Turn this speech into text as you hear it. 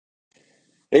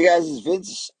Hey guys, it's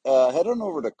Vince. Head on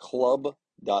over to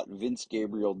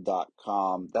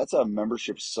club.vincegabriel.com. That's a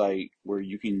membership site where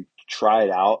you can try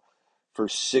it out for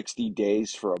 60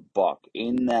 days for $1.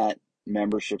 In that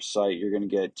membership site, you're going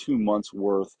to get 2 months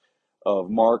worth of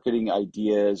marketing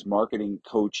ideas, marketing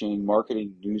coaching,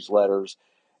 marketing newsletters.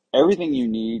 Everything you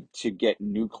need to get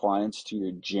new clients to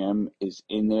your gym is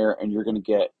in there, and you're going to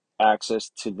get access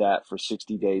to that for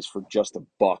 60 days for just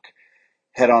 $1.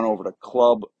 Head on over to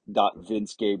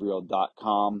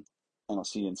club.vincegabriel.com and I'll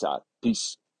see you inside.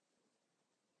 Peace.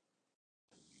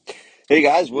 Hey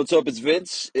guys, what's up? It's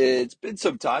Vince. It's been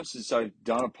some time since I've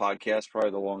done a podcast,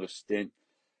 probably the longest stint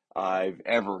I've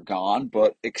ever gone,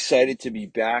 but excited to be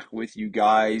back with you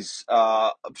guys.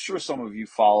 I'm sure some of you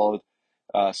followed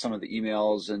some of the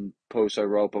emails and posts I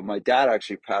wrote, but my dad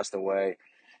actually passed away.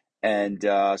 And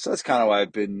so that's kind of why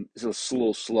I've been a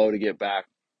little slow to get back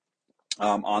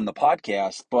on the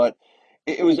podcast. But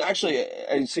it was actually,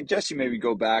 I suggest you maybe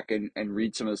go back and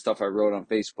read some of the stuff I wrote on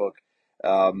Facebook.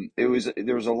 There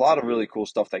was a lot of really cool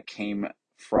stuff that came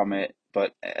from it,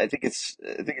 but I think it's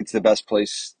the best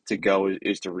place to go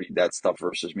is to read that stuff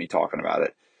versus me talking about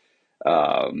it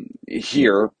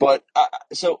here. But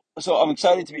so I'm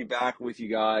excited to be back with you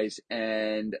guys,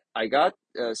 and I got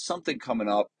something coming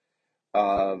up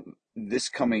uh, this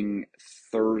coming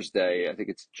Thursday. I think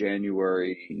it's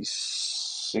January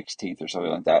 16th or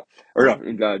something like that, or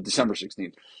no, December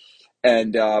 16th.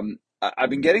 And I've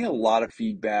been getting a lot of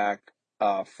feedback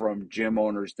from gym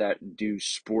owners that do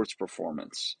sports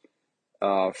performance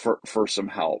for some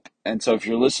help. And so, if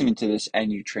you're listening to this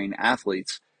and you train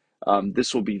athletes,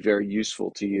 this will be very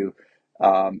useful to you.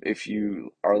 If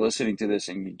you are listening to this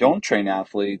and you don't train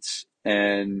athletes,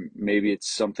 and maybe it's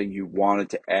something you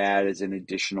wanted to add as an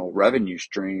additional revenue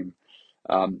stream,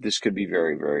 this could be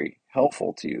very, very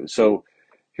helpful to you. So,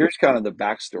 here's kind of the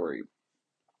backstory.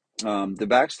 The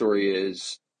backstory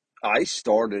is I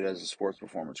started as a sports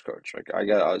performance coach. I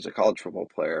was a college football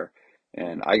player,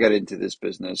 and I got into this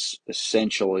business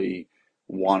essentially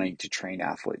wanting to train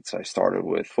athletes. I started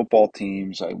with football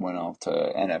teams. I went off to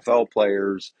NFL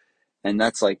players, and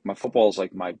that's like my football is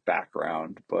like my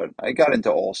background. But I got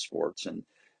into all sports, and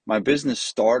my business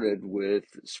started with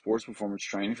sports performance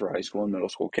training for high school and middle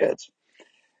school kids.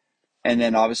 And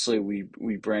then obviously we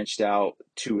branched out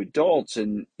to adults,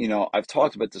 and I've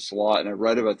talked about this a lot and I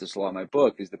read about this a lot in my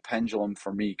book. Is the pendulum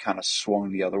for me kind of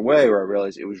swung the other way, where I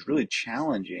realized it was really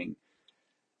challenging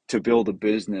to build a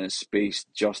business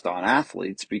based just on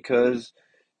athletes because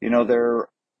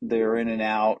they're in and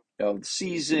out of the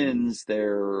seasons.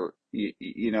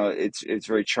 It's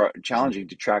very challenging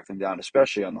to track them down,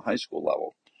 especially on the high school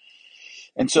level.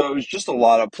 And so it was just a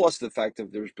lot of, plus the fact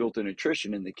that there's built-in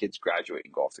attrition and the kids graduate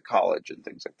and go off to college and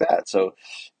things like that. So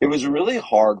it was a really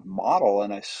hard model.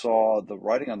 And I saw the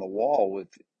writing on the wall with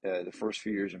the first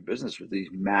few years in business with these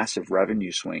massive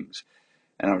revenue swings.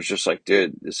 And I was just like,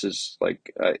 dude, this is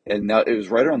like, and now it was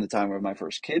right around the time where my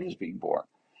first kid was being born.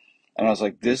 And I was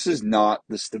like, this is not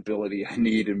the stability I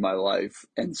need in my life.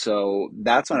 And so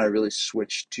that's when I really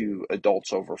switched to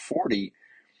adults over 40.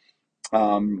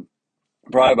 Um,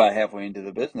 Probably about halfway into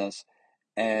the business,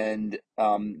 and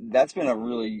that's been a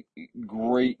really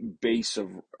great base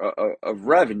of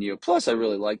revenue. Plus, I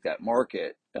really like that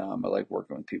market. I like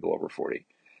working with people over 40,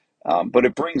 but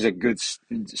it brings a good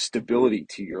stability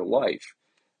to your life.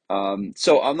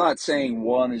 So I'm not saying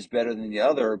one is better than the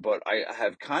other, but I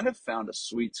have kind of found a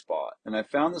sweet spot, and I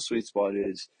found the sweet spot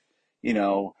is you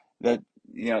know that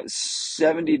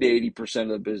 70 to 80% of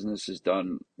the business is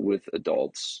done with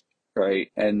adults,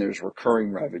 right? And there's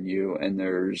recurring revenue, and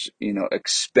there's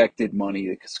expected money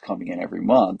that's coming in every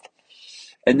month.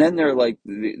 And then they're like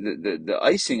the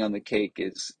icing on the cake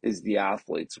is the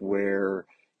athletes, where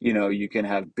you can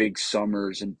have big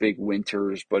summers and big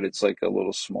winters, but it's like a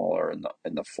little smaller in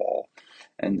the fall.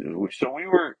 And so we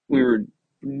were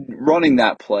running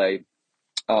that play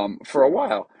for a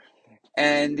while.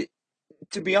 And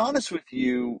to be honest with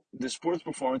you, the sports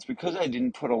performance, because I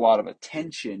didn't put a lot of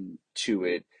attention to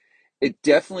it, it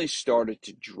definitely started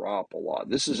to drop a lot.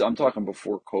 I'm talking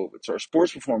before COVID. So our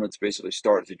sports performance basically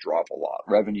started to drop a lot,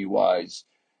 revenue wise,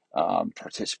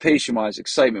 participation wise,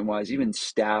 excitement wise, even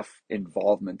staff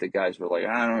involvement. The guys were like,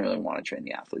 I don't really want to train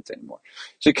the athletes anymore.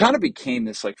 So it kind of became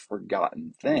this like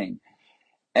forgotten thing.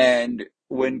 And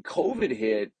when COVID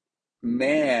hit,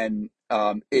 man,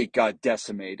 it got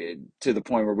decimated to the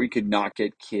point where we could not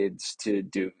get kids to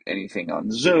do anything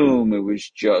on Zoom. It was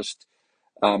just,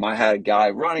 I had a guy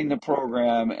running the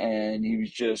program, and he was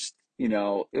just,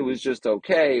 it was just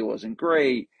okay. It wasn't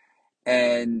great.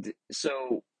 And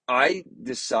so I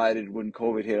decided when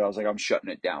COVID hit, I was like, I'm shutting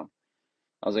it down.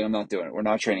 I was like, I'm not doing it. We're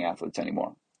not training athletes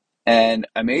anymore. And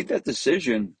I made that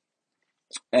decision,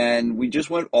 and we just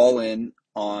went all in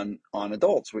on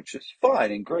adults, which is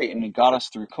fine and great, and it got us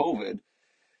through COVID.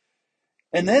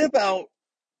 And then about,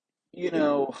 you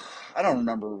know, I don't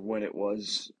remember when it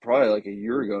was, probably like a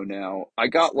year ago now, I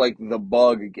got like the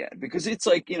bug again because it's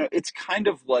like, it's kind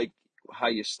of like how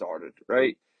you started,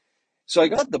 right? So I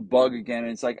got the bug again,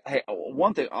 and it's like, hey,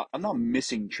 one thing, I'm not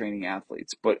missing training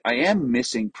athletes, but I am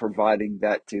missing providing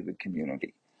that to the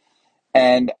community.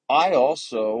 And I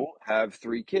also have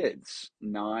three kids,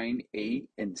 9, 8,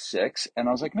 and 6. And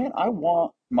I was like, man, I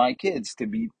want my kids to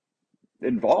be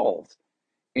involved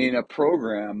in a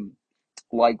program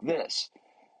like this.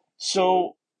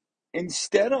 So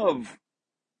instead of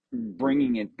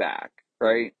bringing it back,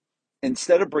 right?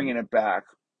 Instead of bringing it back,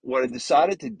 what I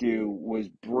decided to do was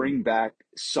bring back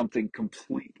something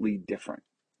completely different.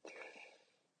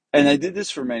 And I did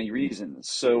this for many reasons.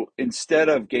 So instead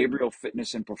of Gabriel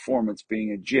Fitness and Performance being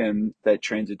a gym that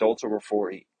trains adults over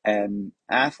 40 and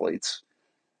athletes,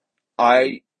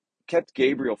 I kept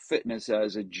Gabriel Fitness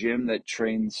as a gym that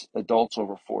trains adults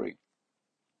over 40.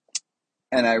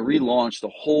 And I relaunched a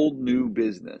whole new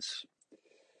business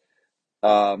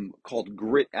called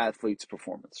Grit Athletes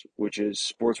Performance, which is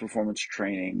sports performance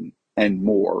training and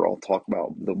more. I'll talk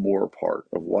about the more part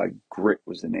of why Grit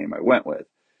was the name I went with.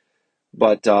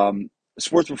 But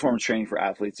sports performance training for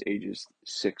athletes ages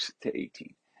 6 to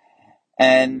 18.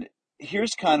 And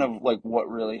here's kind of like what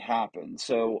really happened.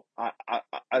 So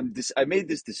I made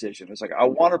this decision. It's like I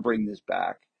want to bring this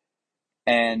back,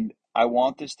 and I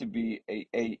want this to be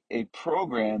a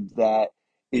program that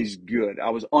is good.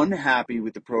 I was unhappy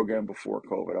with the program before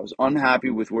COVID. I was unhappy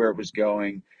with where it was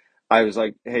going. I was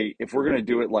like, hey, if we're going to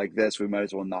do it like this, we might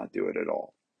as well not do it at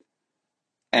all.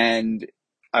 And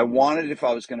I wanted, if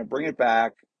I was going to bring it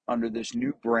back under this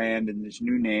new brand and this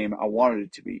new name, I wanted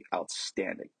it to be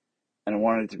outstanding. And I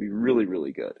wanted it to be really,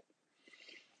 really good.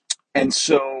 And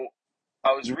so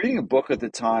I was reading a book at the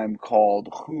time called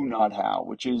Who Not How,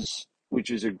 which is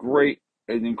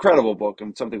an incredible book,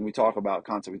 and something we talk about,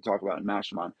 concept we talk about in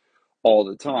Mastermind all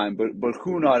the time. But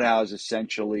Who Not How is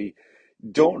essentially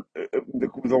don't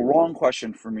the wrong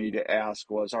question for me to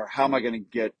ask was, or how am I going to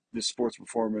get this sports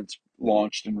performance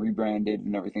launched and rebranded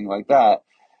and everything like that?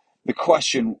 The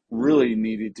question really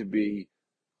needed to be,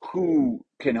 who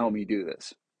can help me do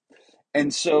this?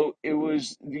 And so it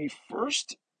was the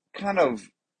first kind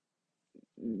of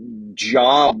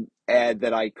job ad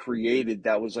that I created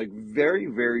that was like very,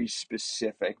 very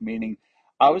specific, meaning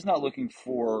I was not looking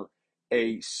for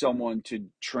a someone to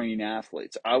train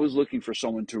athletes. I was looking for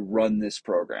someone to run this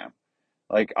program.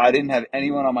 Like I didn't have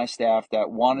anyone on my staff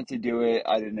that wanted to do it.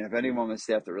 I didn't have anyone on my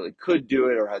staff that really could do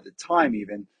it or had the time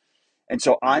even. And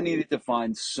so I needed to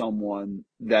find someone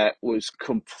that was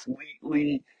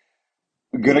completely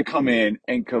going to come in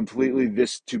and completely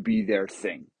this to be their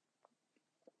thing.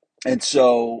 And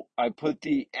so I put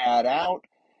the ad out,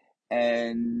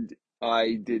 and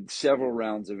I did several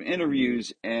rounds of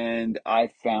interviews, and I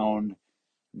found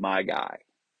my guy.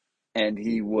 And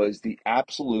he was the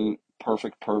absolute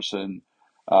perfect person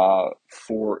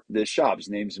for this job. His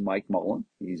name's Mike Mullen.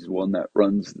 He's the one that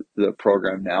runs the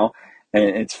program now. And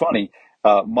it's funny,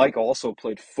 Mike also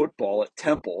played football at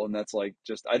Temple, and that's like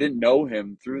just, I didn't know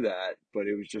him through that, but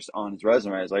it was just on his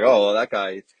resume. I was like, oh, well, that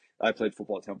guy, I played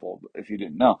football at Temple, if you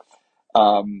didn't know.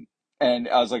 Um, and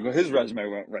I was like, well, his resume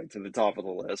went right to the top of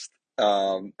the list.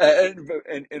 And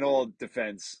in all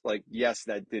defense, like, yes,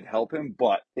 that did help him,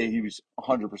 but he was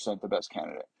 100% the best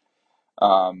candidate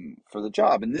for the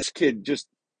job. And this kid just,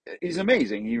 he's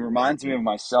amazing. He reminds me of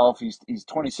myself. He's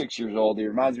 26 years old. He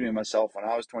reminds me of myself when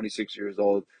I was 26 years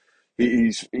old.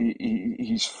 He's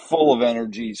full of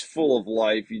energy. He's full of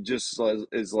life. He just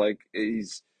is like,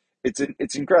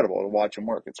 it's incredible to watch him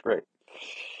work. It's great.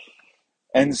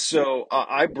 And so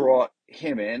I brought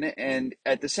him in, and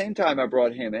at the same time, I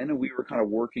brought him in, and we were kind of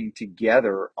working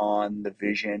together on the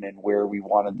vision and where we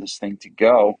wanted this thing to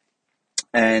go.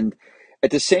 And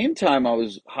at the same time, I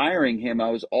was hiring him, I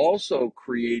was also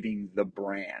creating the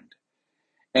brand.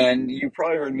 And you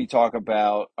probably heard me talk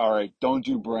about, all right, don't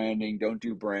do branding, don't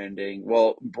do branding.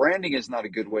 Well, branding is not a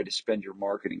good way to spend your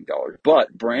marketing dollars,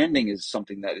 but branding is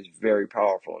something that is very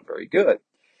powerful and very good.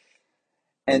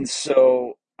 And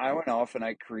so I went off and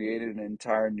I created an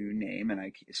entire new name, and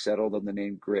I settled on the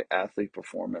name Grit Athlete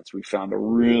Performance. We found a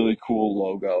really cool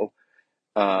logo.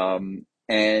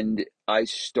 And I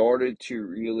started to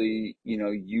really,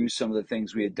 use some of the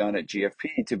things we had done at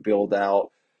GFP to build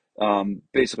out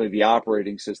basically the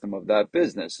operating system of that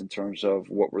business in terms of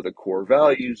what were the core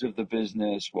values of the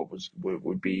business, what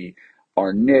would be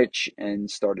our niche, and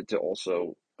started to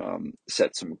also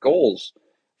set some goals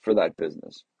for that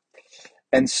business.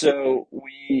 And so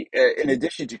in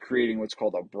addition to creating what's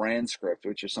called a brand script,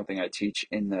 which is something I teach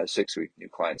in the 6 week new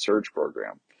client surge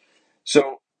program.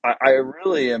 So I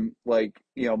really am like,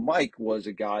 Mike was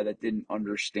a guy that didn't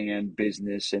understand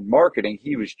business and marketing.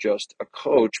 He was just a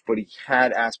coach, but he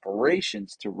had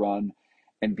aspirations to run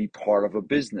and be part of a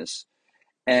business.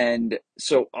 And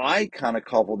so I kind of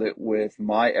coupled it with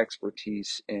my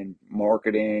expertise in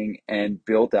marketing and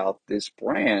built out this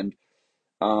brand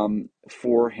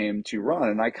for him to run.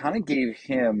 And I kind of gave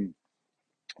him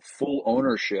full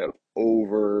ownership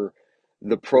over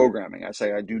the programming. I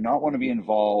say, I do not want to be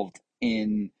involved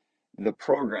in the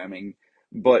programming,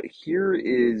 but here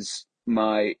is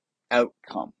my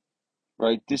outcome,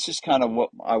 right? This is kind of what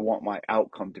I want my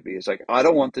outcome to be. It's like, I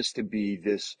don't want this to be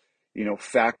this,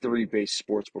 factory-based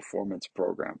sports performance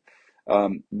program.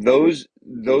 Those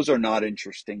are not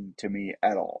interesting to me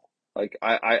at all. Like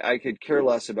I could care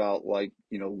less about like,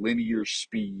 linear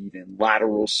speed and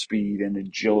lateral speed and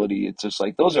agility. It's just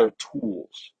like those are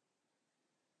tools.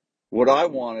 What I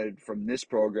wanted from this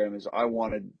program is I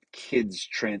wanted kids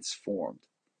transformed.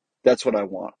 That's what I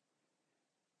want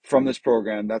from this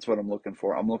program. That's what I'm looking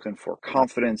for. I'm looking for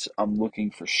confidence. I'm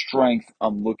looking for strength.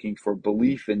 I'm looking for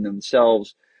belief in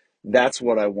themselves. That's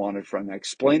what I wanted from them. I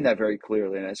explained that very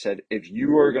clearly. And I said, if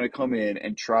you are going to come in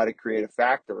and try to create a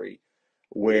factory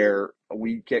where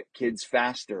we get kids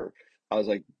faster, I was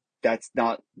like,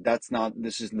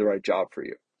 this isn't the right job for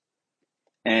you.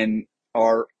 And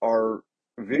our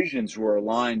visions were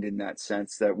aligned in that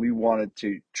sense that we wanted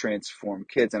to transform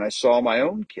kids. And I saw my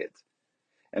own kids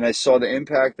and I saw the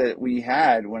impact that we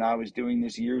had when I was doing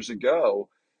this years ago.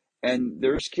 And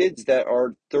there's kids that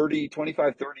are 30,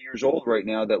 25, 30 years old right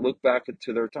now that look back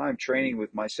to their time training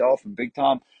with myself and Big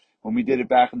Tom when we did it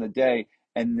back in the day.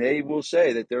 And they will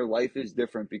say that their life is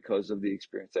different because of the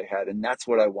experience they had. And that's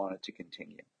what I wanted to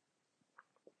continue.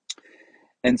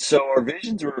 And so our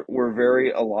visions were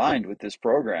very aligned with this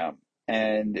program.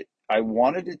 And I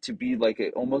wanted it to be like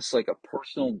almost like a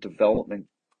personal development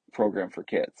program for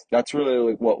kids. That's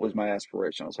really like what was my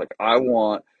aspiration. I was like, I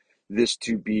want this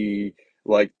to be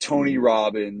like Tony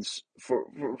Robbins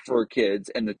for kids,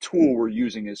 and the tool we're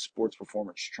using is sports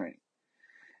performance training.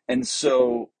 And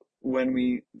so when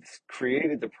we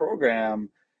created the program,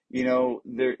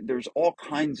 there's all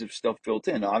kinds of stuff built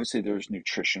in. Obviously, there's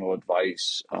nutritional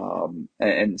advice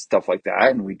and stuff like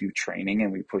that, and we do training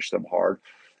and we push them hard.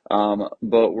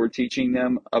 But we're teaching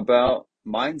them about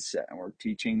mindset, and we're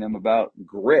teaching them about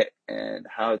grit and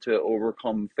how to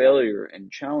overcome failure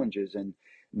and challenges. And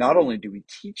not only do we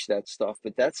teach that stuff,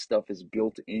 but that stuff is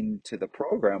built into the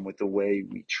program with the way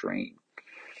we train.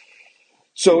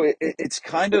 So it's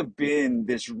kind of been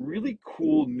this really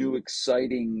cool, new,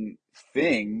 exciting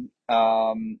thing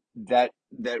that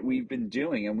we've been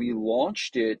doing, and we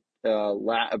launched it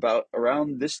about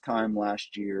around this time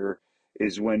last year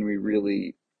is when we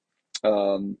really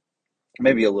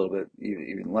maybe a little bit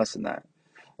even less than that,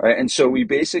 right? And so we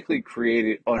basically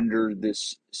created under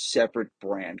this separate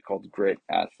brand called Grit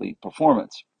Athlete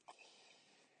Performance.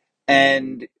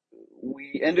 And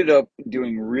we ended up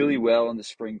doing really well in the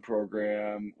spring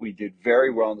program. We did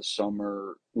very well in the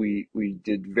summer. We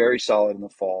did very solid in the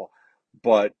fall.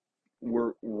 But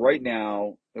we're right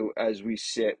now, as we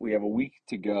sit, we have a week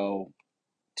to go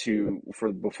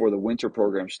for before the winter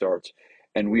program starts,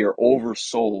 and we are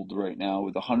oversold right now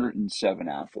with 107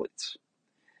 athletes.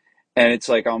 And it's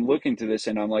like I'm looking to this,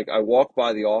 and I'm like, I walk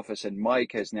by the office, and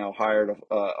Mike has now hired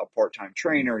a part-time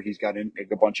trainer. He's got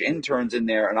a bunch of interns in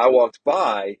there, and I walked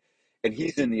by, and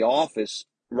he's in the office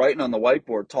writing on the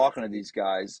whiteboard, talking to these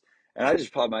guys. And I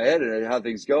just pop my head in how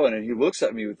things going, and he looks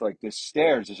at me with like this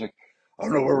stare. It's just like, I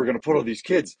don't know where we're gonna put all these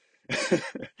kids.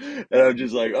 And I'm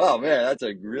just like, oh man, that's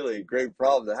a really great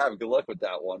problem to have. Good luck with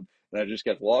that one. And I just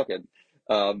kept walking.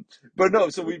 But no,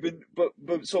 so we've been,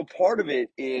 but so part of it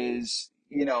is,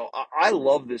 I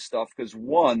love this stuff because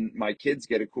one, my kids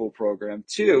get a cool program.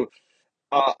 Two,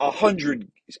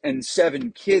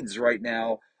 107 kids right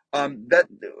now. That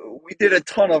we did a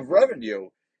ton of revenue.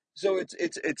 So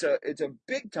it's a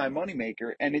big time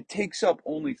moneymaker, and it takes up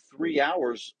only 3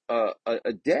 hours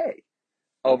a day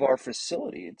of our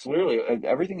facility. It's literally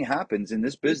everything happens in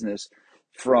this business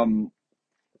from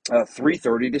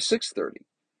 3:30 to 6:30.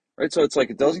 Right, so it's like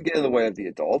it doesn't get in the way of the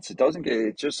adults. It doesn't get.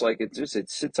 It's just like it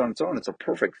sits on its own. It's a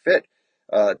perfect fit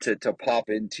to pop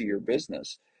into your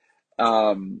business.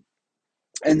 Um,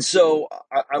 and so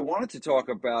I wanted to talk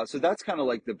about. So that's kind of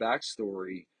like the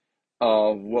backstory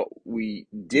of what we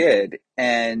did,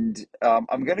 and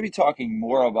I'm going to be talking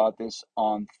more about this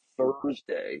on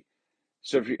Thursday.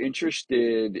 So if you're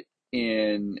interested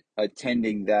in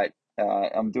attending that.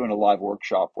 I'm doing a live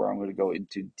workshop where I'm going to go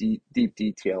into deep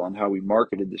detail on how we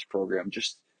marketed this program.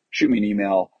 Just shoot me an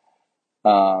email,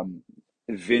 um,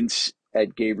 Vince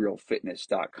at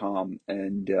GabrielFitness.com,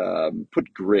 and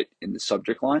put grit in the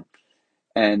subject line,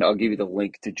 and I'll give you the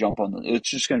link to jump on. It's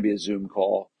just going to be a Zoom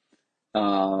call,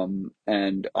 and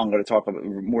I'm going to talk about,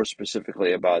 more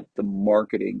specifically about the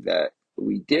marketing that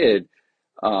we did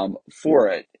for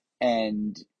it.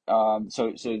 And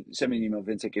so send me an email,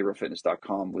 Vince at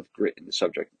GabrielFitness.com, with grit in the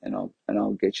subject, and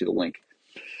I'll get you the link.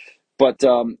 But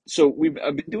so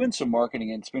I've been doing some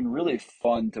marketing, and it's been really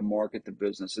fun to market the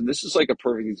business. And this is like a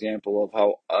perfect example of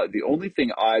how the only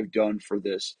thing I've done for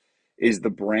this is the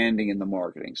branding and the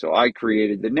marketing. So I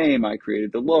created the name, I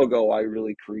created the logo, I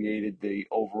really created the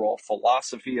overall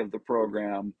philosophy of the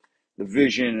program, the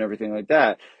vision, and everything like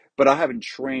that. But I haven't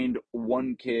trained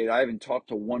one kid, I haven't talked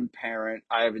to one parent,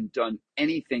 I haven't done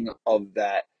anything of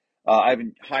that. I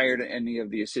haven't hired any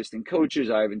of the assistant coaches.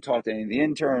 I haven't talked to any of the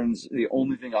interns. The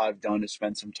only thing I've done is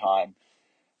spend some time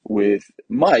with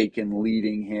Mike and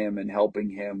leading him and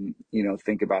helping him,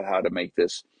 think about how to make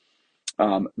this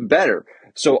better.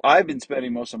 So I've been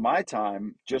spending most of my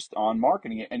time just on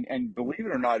marketing it. And believe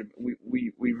it or not,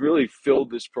 we really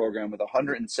filled this program with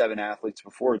 107 athletes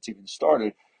before it's even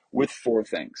started with four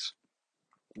things.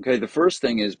 Okay, the first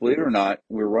thing is, believe it or not,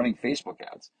 we're running Facebook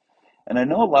ads. And I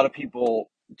know a lot of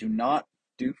people do not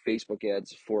do Facebook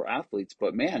ads for athletes,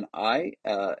 but man, I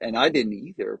didn't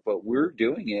either, but we're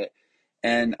doing it.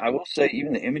 And I will say,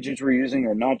 even the images we're using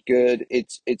are not good.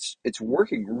 It's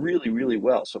working really, really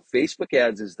well. So Facebook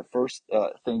ads is the first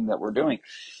thing that we're doing,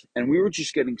 and we were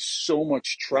just getting so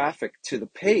much traffic to the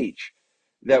page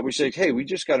that we said, hey, we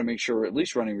just got to make sure we're at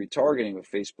least running retargeting with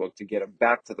Facebook to get them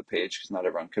back to the page, because not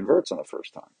everyone converts on the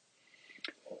first time.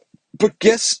 But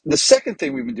guess the second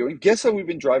thing we've been doing, guess how we've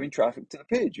been driving traffic to the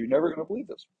page? You're never going to believe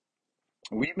this.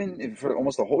 We've been, for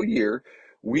almost a whole year,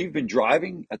 we've been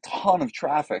driving a ton of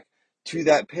traffic to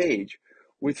that page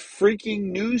with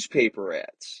freaking newspaper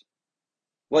ads.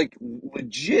 Like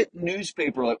legit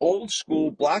newspaper, like old school,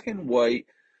 black and white,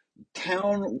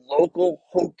 town, local,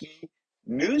 hokey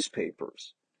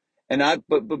newspapers. And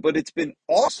but it's been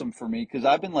awesome for me, because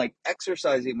I've been like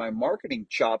exercising my marketing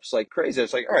chops like crazy.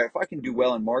 It's like, all right, if I can do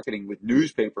well in marketing with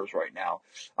newspapers right now,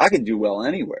 I can do well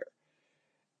anywhere.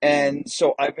 And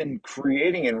so I've been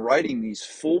creating and writing these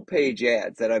full page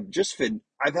ads that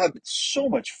I've had so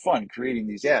much fun creating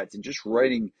these ads and just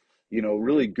writing,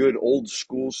 really good old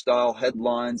school style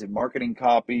headlines and marketing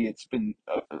copy. It's been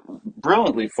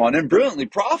brilliantly fun and brilliantly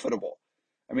profitable.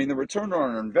 I mean, the return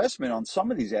on our investment on some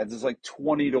of these ads is like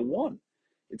 20 to 1.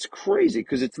 It's crazy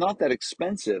because it's not that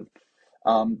expensive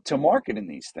to market in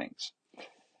these things.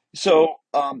 So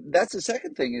that's the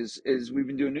second thing is we've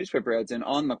been doing newspaper ads, and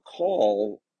on the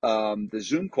call, the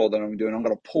Zoom call that I'm doing, I'm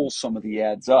going to pull some of the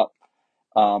ads up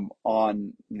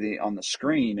on the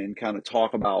screen and kind of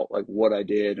talk about like what I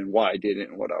did and why I did it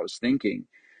and what I was thinking.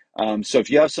 So if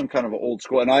you have some kind of old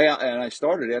school, and I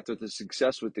started after the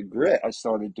success with the grit, I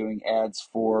started doing ads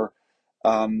for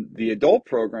the adult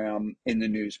program in the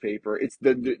newspaper. It's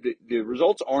the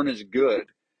results aren't as good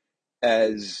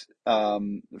as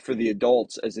for the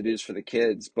adults as it is for the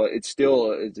kids, but it's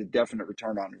a definite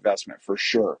return on investment for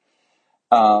sure.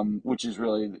 Which is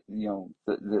really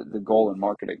the goal in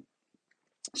marketing.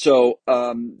 So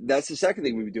that's the second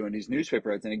thing we've been doing, these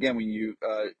newspaper ads. And again, when you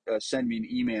send me an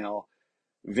email,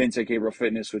 Vince at Gabriel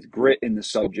Fitness with grit in the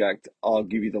subject, I'll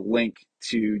give you the link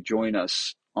to join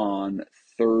us on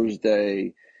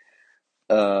Thursday.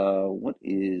 What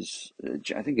is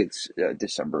I think it's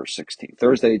December 16th,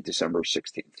 Thursday, December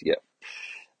 16th. Yeah.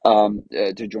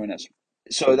 To join us.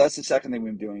 So that's the second thing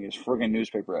we've been doing is friggin'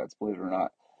 newspaper ads, believe it or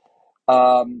not.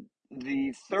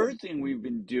 The third thing we've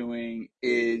been doing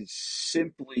is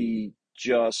simply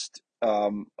just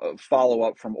follow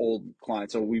up from old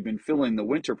clients. So we've been filling the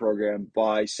winter program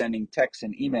by sending texts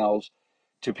and emails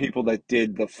to people that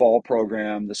did the fall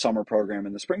program, the summer program,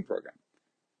 and the spring program.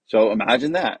 So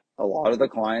imagine that. A lot of the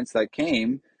clients that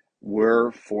came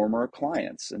were former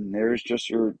clients. And there's just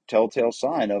your telltale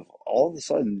sign of all of a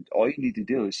sudden, all you need to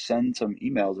do is send some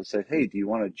emails and say, hey, do you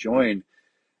want to join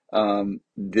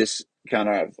this kind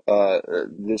of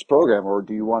this program, or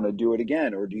do you want to do it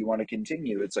again, or do you want to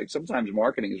continue? It's like sometimes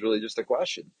marketing is really just a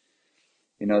question,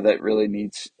 that really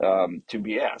needs to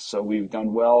be asked. So we've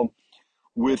done well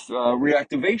with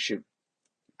reactivation.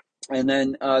 And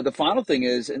then the final thing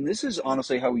is, and this is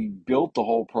honestly how we built the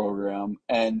whole program,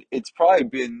 and it's probably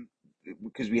been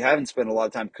because we haven't spent a lot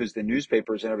of time because the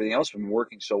newspapers and everything else have been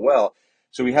working so well.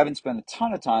 So we haven't spent a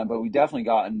ton of time, but we definitely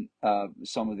gotten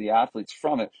some of the athletes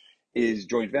from it. is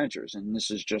joint ventures, and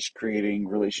this is just creating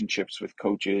relationships with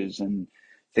coaches and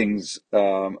things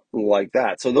like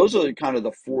that. So those are kind of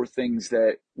the four things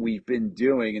that we've been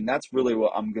doing, and that's really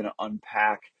what I'm going to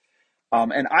unpack.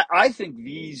 And I think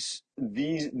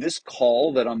this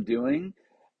call that I'm doing,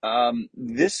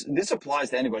 this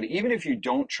applies to anybody. Even if you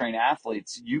don't train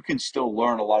athletes, you can still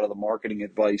learn a lot of the marketing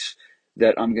advice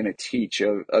that I'm going to teach.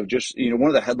 Of just, one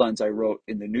of the headlines I wrote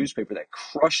in the newspaper that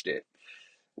crushed it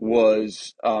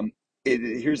was,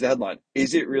 here's the headline: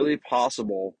 Is it really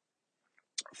possible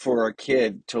for a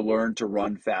kid to learn to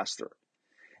run faster?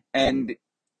 And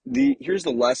here's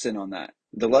the lesson on that.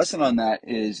 The lesson on that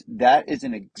is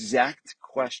an exact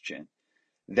question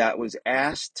that was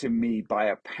asked to me by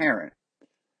a parent,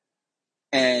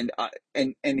 and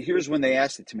here's when they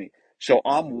asked it to me. So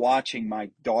I'm watching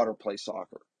my daughter play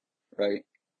soccer, right?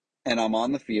 And I'm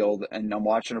on the field and I'm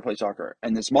watching her play soccer,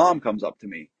 and this mom comes up to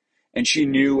me, and she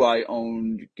knew I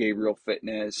owned Gabriel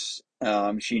Fitness.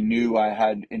 She knew I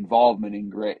had involvement in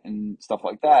grit and stuff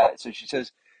like that. So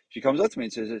she comes up to me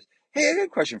and says, "Hey, I got a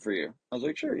question for you." I was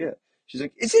like, "Sure, yeah." She's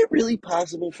like, "Is it really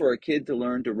possible for a kid to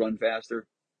learn to run faster?"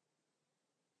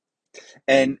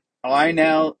 And I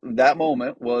now, that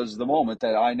moment was the moment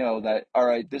that I know that, all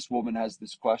right, this woman has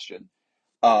this question.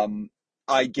 Um,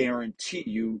 I guarantee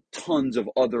you tons of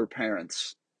other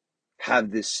parents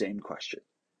have this same question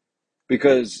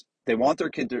because they want their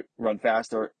kid to run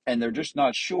faster and they're just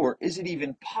not sure, is it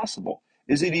even possible?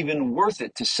 Is it even worth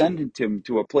it to send him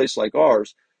to a place like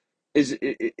ours?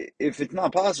 If it's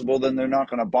not possible, then they're not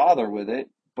going to bother with it.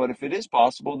 But if it is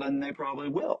possible, then they probably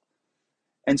will.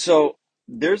 And so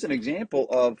there's an example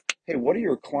of, hey, what are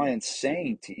your clients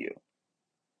saying to you?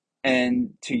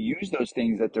 And to use those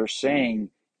things that they're saying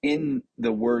in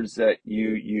the words that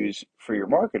you use for your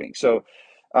marketing. So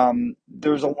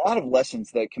there's a lot of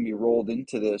lessons that can be rolled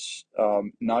into this,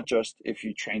 not just if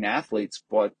you train athletes,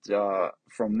 but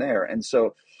from there. And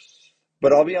so,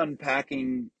 but I'll be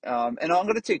unpacking, and I'm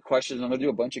going to take questions. I'm going to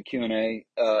do a bunch of Q&A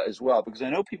as well, because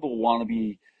I know people want to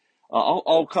be,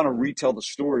 I'll kind of retell the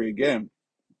story again,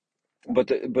 but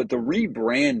the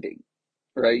rebranding,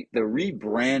 right? The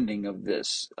rebranding of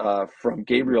this, from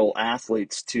Gabriel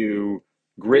Athletes to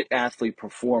Grit Athlete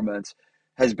Performance,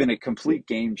 has been a complete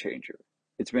game changer.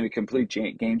 It's been a complete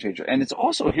game changer, and it's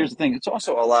also, here's the thing: it's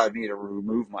also allowed me to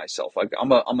remove myself. Like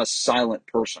I'm a silent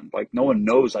person. Like no one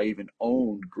knows I even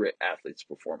own Grit Athletes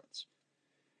Performance,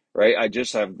 right? I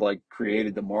just have like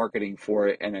created the marketing for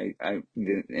it, and I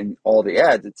in all the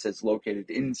ads it says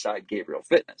located inside Gabriel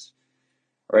Fitness,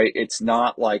 right? It's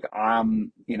not like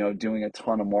I'm, doing a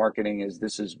ton of marketing as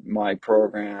this is my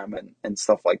program and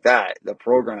stuff like that. The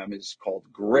program is called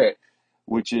Grit,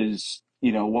 which is,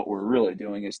 what we're really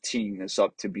doing is teeing this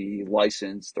up to be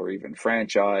licensed or even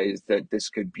franchised, that this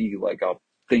could be like a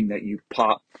thing that you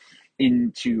pop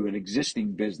into an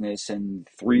existing business, and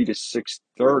 3 to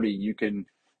 6:30 you can,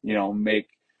 make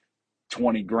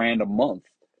 20 grand a month,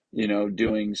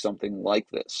 doing something like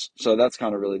this. So that's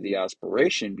kind of really the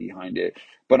aspiration behind it.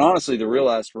 But honestly, the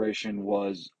real aspiration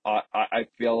was, I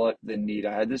feel the need.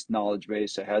 I had this knowledge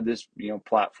base, I had this,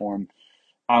 platform.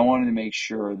 I wanted to make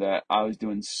sure that I was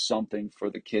doing something for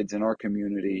the kids in our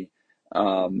community,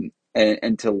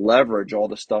 and to leverage all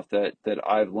the stuff that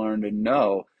I've learned and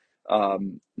know,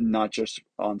 not just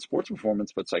on sports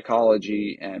performance, but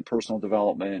psychology and personal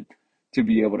development, to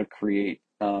be able to create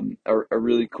a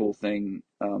really cool thing,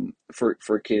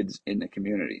 for kids in the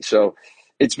community. So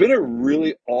it's been a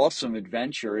really awesome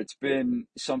adventure. It's been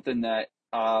something that,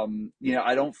 I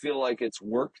don't feel like it's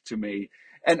work to me,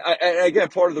 and again,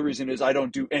 part of the reason is I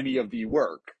don't do any of the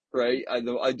work, right?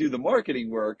 I do the marketing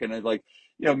work, and I like,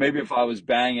 maybe if I was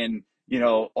banging,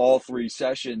 all three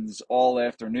sessions all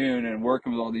afternoon and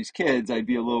working with all these kids, I'd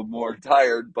be a little more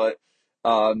tired. But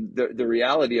the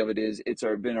reality of it is,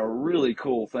 been a really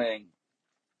cool thing,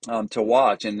 to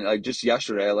watch. And like just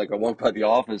yesterday, I walked by the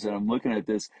office and I'm looking at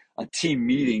a team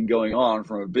meeting going on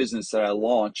from a business that I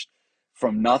launched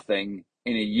from nothing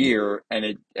in a year, and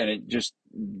it just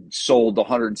sold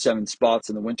 107 spots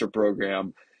in the winter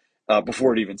program,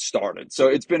 before it even started. So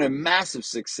it's been a massive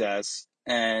success,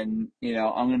 and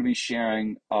I'm going to be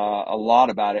sharing a lot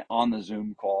about it on the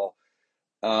Zoom call.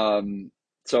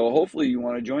 So hopefully you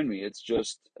want to join me. It's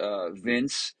just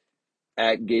Vince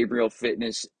at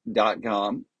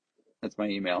GabrielFitness.com. That's my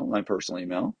email, my personal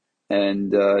email.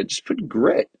 And just put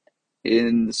grit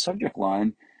in the subject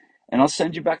line, and I'll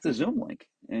send you back the Zoom link,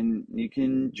 and you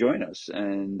can join us.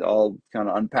 And I'll kind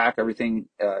of unpack everything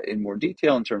in more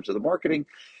detail in terms of the marketing.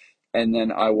 And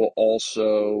then I will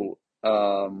also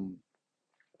do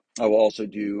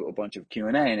a bunch of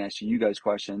Q&A and answer you guys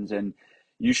questions. And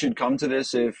You should come to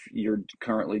this if you're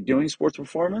currently doing sports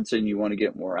performance and you want to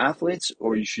get more athletes,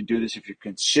 or you should do this if you're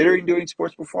considering doing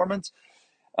sports performance.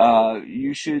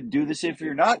 You should do this if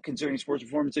you're not considering sports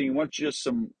performance and you want just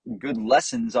some good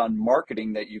lessons on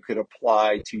marketing that you could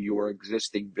apply to your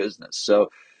existing business. So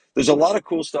there's a lot of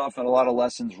cool stuff and a lot of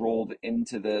lessons rolled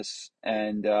into this,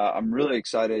 and I'm really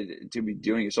excited to be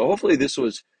doing it. So hopefully this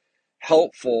was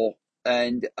helpful.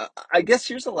 And I guess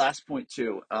here's the last point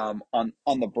too, on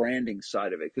the branding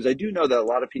side of it, because I do know that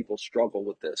a lot of people struggle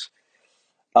with this.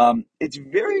 It's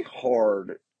very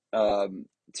hard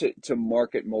to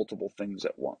market multiple things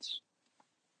at once.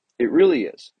 It really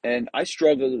is. And I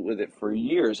struggled with it for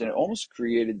years, and it almost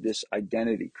created this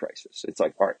identity crisis. It's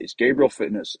like, all right, is Gabriel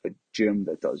Fitness a gym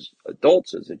that does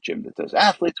adults? Is it a gym that does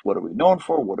athletes? What are we known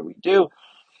for? What do we do?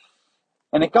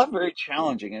 And it got very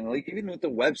challenging. And like even with the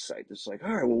website, it's like,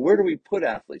 all right, well, where do we put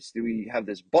athletes? Do we have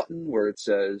this button where it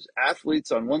says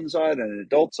athletes on one side and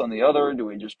adults on the other? Do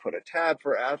we just put a tab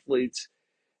for athletes?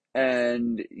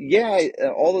 And yeah,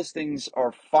 all those things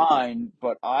are fine,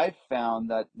 but I found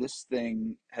that this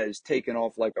thing has taken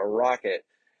off like a rocket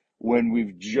when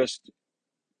we've just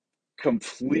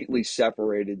completely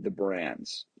separated the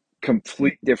brands,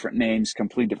 complete different names,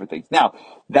 complete different things. Now,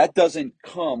 that doesn't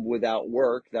come without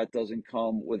work. That doesn't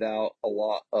come without a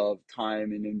lot of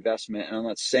time and investment. And I'm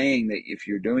not saying that if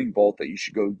you're doing both that you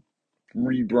should go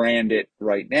rebrand it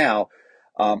right now.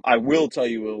 I will tell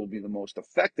you it will be the most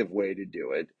effective way to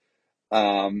do it,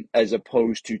 as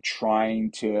opposed to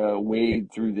trying to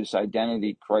wade through this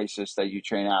identity crisis that you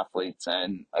train athletes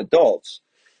and adults.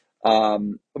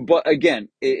 But again,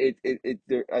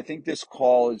 I think this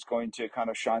call is going to kind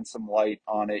of shine some light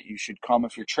on it. You should come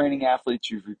if you're training athletes.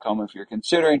 You should come if you're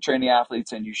considering training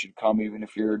athletes, and you should come even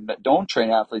if you don't train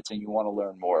athletes and you want to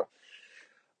learn more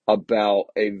about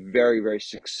a very, very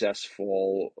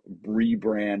successful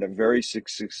rebrand, a very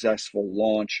successful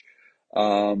launch.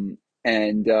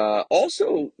 And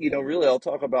also, really, I'll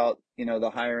talk about,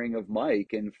 the hiring of Mike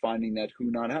and finding that who,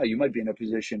 not how. You might be in a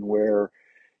position where,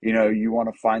 you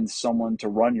want to find someone to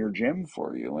run your gym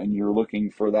for you, and you're looking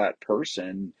for that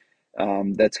person.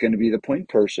 That's going to be the point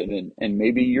person, and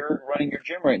maybe you're running your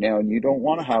gym right now, and you don't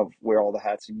want to wear all the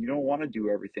hats, and you don't want to do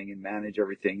everything and manage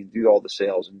everything and do all the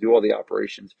sales and do all the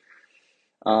operations.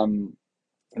 um,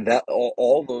 that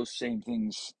all those same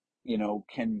things,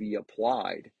 can be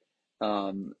applied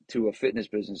to a fitness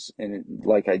business, and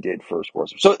like I did for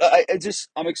sports. So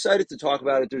I'm excited to talk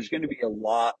about it. There's going to be a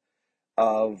lot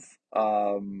of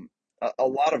a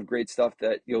lot of great stuff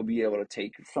that you'll be able to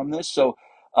take from this. So,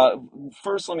 uh,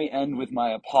 first, let me end with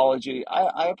my apology.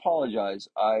 I apologize.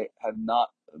 I have not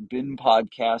been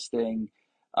podcasting.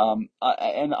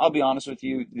 And I'll be honest with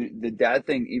you, the dad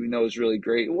thing, even though it was really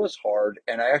great, it was hard.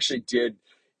 And I actually did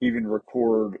even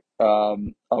record a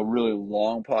really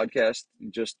long podcast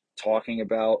just talking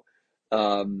about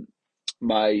um,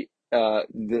 my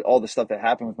all the stuff that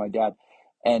happened with my dad.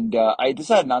 And I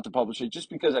decided not to publish it just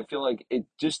because I feel like it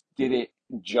just did it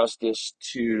justice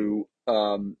to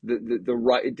the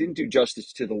right. It didn't do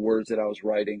justice to the words that I was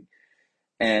writing,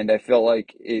 and I felt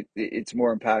like it's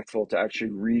more impactful to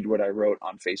actually read what I wrote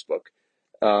on Facebook.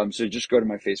 So just go to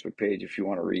my Facebook page if you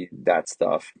want to read that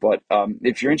stuff. But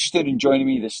if you're interested in joining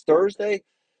me this Thursday,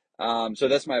 so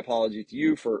that's my apology to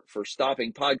you for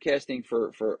stopping podcasting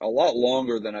for a lot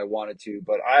longer than I wanted to,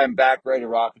 but I am back ready to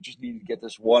rock. I just need to get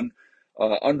this one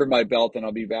under my belt, and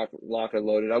I'll be back locked and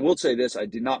loaded. I will say this: I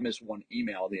did not miss one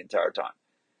email the entire time.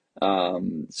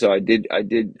 So I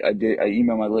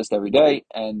email my list every day,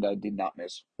 and I did not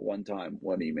miss one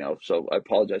email. So I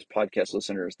apologize, podcast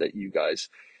listeners, that you guys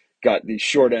got the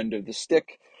short end of the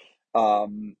stick.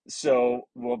 Well,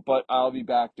 but I'll be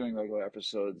back doing regular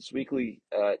episodes weekly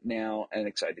now, and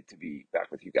excited to be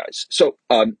back with you guys. So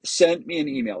send me an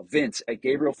email,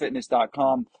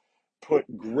 vince@gabrielfitness.com.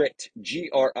 Put GRIT,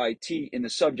 in the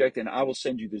subject, and I will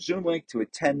send you the Zoom link to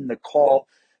attend the call.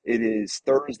 It is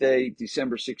Thursday,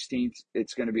 December 16th.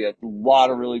 It's going to be a lot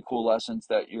of really cool lessons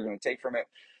that you're going to take from it,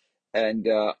 and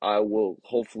I will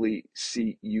hopefully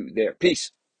see you there.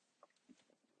 Peace.